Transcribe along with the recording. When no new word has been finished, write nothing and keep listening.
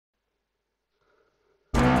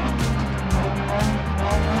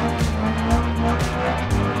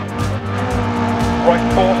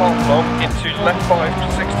right 4 half long, into left 5 to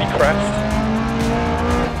 60 crest,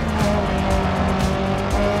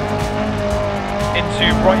 into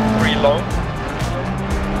right 3 long,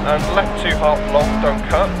 and left 2 half long, don't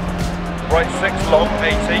cut, right 6 long,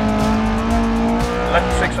 80, left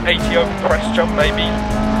 6, 80 over crest jump maybe,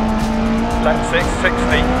 left 6,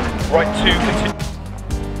 60, right 2, continue.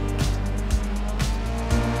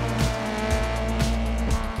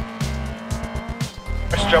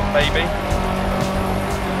 Crest jump maybe.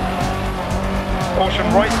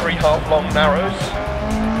 Caution right 3 half long narrows.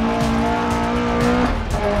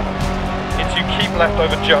 Into keep left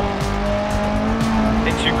over jump.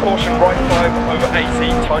 Into caution right 5 over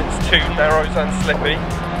 80 times 2 narrows and slippy.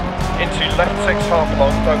 Into left 6 half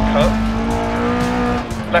long, don't cut.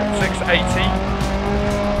 Left 6, 80.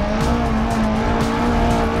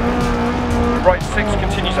 Right 6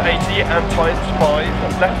 continues 80 and times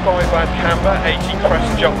 5. Left 5 add camber, 80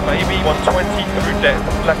 crest jump maybe, 120 through depth.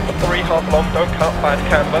 Left 3 half long, don't cut, bad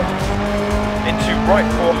camber. Into right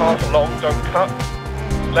 4 half long, don't cut.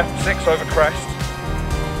 Left 6 over crest.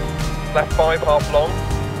 Left 5 half long.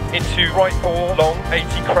 Into right 4 long, 80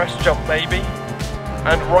 crest jump maybe.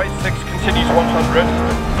 And right 6 continues 100.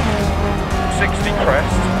 60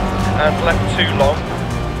 crest. And left 2 long.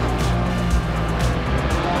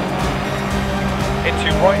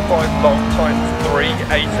 Into right 5 long times 3,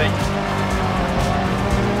 80.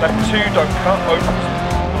 Left 2 don't cut, open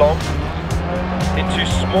long. Into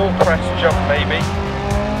small crest jump maybe.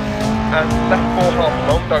 And left 4 half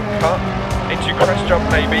long, don't cut. Into crest jump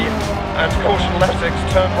maybe. And caution left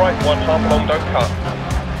 6, turn right 1 half long, don't cut.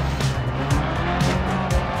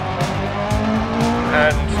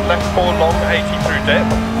 And left 4 long, 80 through dip.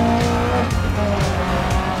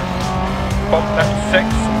 Bump left 6.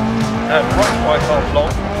 And right 5 half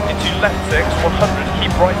long, into left 6, 100,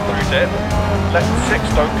 keep right through dip, left 6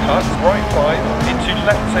 don't cut, right 5, into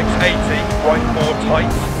left 6, 80, right 4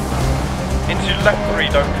 tight, into left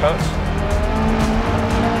 3 don't cut,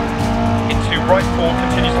 into right 4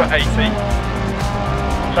 continues for 80,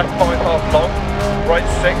 left 5 half long, right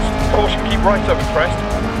 6, caution keep right over crest,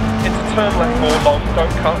 into turn left 4 long,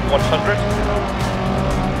 don't cut, 100,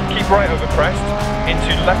 keep right over crest,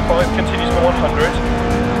 into left 5 continues for 100,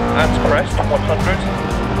 and crest, 100,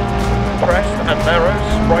 crest and narrows,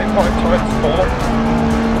 right 5 times 4,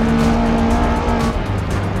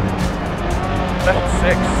 left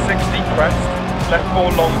 6, 60 crest, left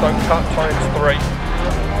 4 long, don't cut, times 3,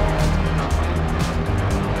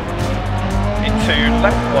 into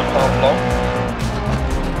left 1 half long,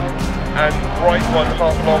 and right 1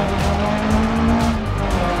 half long,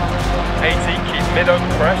 80, keep mid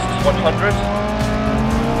over crest, 100,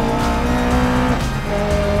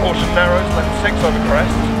 caution narrows, left 6 over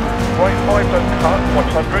crest, right 5 don't cut,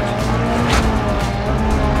 100,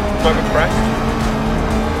 over crest,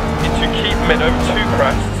 into keep mid over 2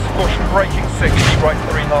 crests, caution braking 60, right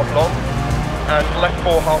 3 half long, and left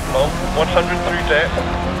 4 half long, 100 through dip,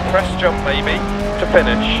 crest jump maybe, to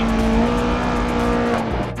finish.